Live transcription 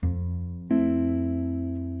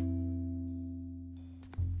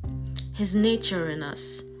His nature in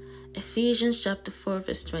us. Ephesians chapter 4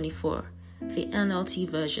 verse 24, the NLT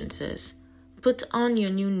version says, "Put on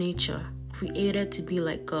your new nature, created to be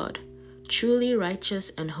like God, truly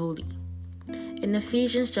righteous and holy." In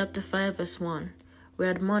Ephesians chapter 5 verse 1,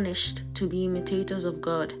 we're admonished to be imitators of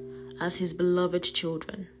God as His beloved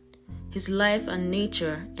children. His life and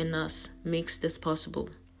nature in us makes this possible.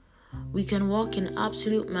 We can walk in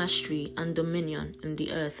absolute mastery and dominion in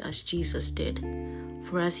the earth as Jesus did,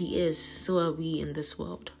 for as He is, so are we in this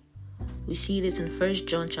world. We see this in 1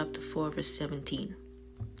 John chapter 4 verse 17.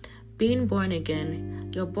 Being born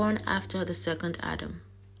again, you're born after the second Adam,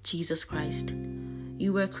 Jesus Christ.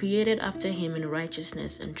 You were created after Him in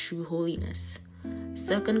righteousness and true holiness.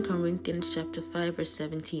 2 Corinthians chapter 5 verse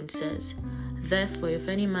 17 says, "Therefore, if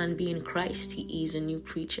any man be in Christ, he is a new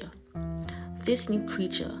creature." This new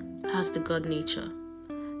creature has the God nature.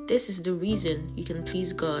 This is the reason you can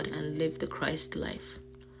please God and live the Christ life.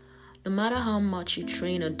 No matter how much you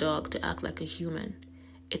train a dog to act like a human,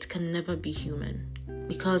 it can never be human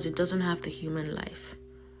because it doesn't have the human life.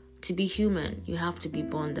 To be human, you have to be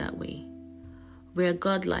born that way. We're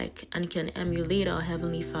godlike and can emulate our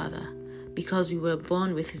Heavenly Father because we were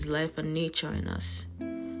born with His life and nature in us.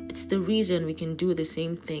 It's the reason we can do the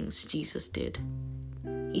same things Jesus did.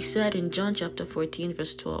 He said in John chapter 14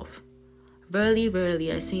 verse 12, "Verily,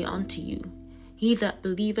 verily, I say unto you, he that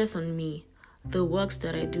believeth on me, the works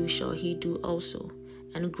that I do shall he do also,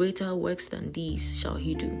 and greater works than these shall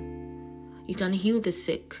he do." You can heal the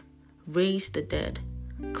sick, raise the dead,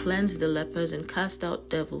 cleanse the lepers, and cast out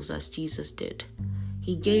devils as Jesus did.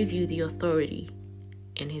 He gave you the authority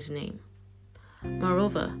in His name.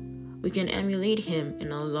 Moreover, we can emulate Him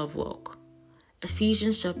in our love walk.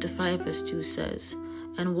 Ephesians chapter 5 verse 2 says,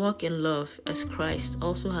 "And walk in love as Christ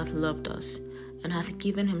also hath loved us, and hath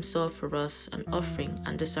given Himself for us an offering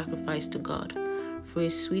and a sacrifice to God, for a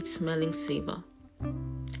sweet-smelling savor."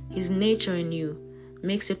 His nature in you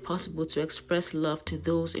makes it possible to express love to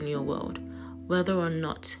those in your world, whether or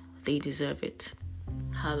not they deserve it.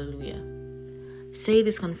 Hallelujah. Say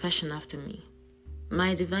this confession after me.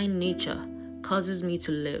 My divine nature causes me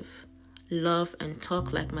to live, love, and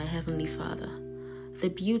talk like my Heavenly Father. The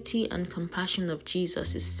beauty and compassion of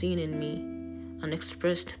Jesus is seen in me and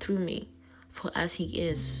expressed through me, for as He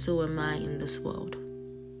is, so am I in this world.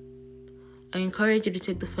 I encourage you to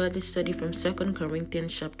take the further study from 2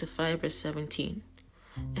 Corinthians chapter 5 verse 17,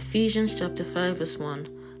 Ephesians chapter 5 verse 1,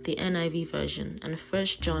 the NIV version, and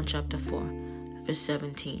 1 John chapter 4 verse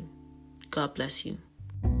 17. God bless you.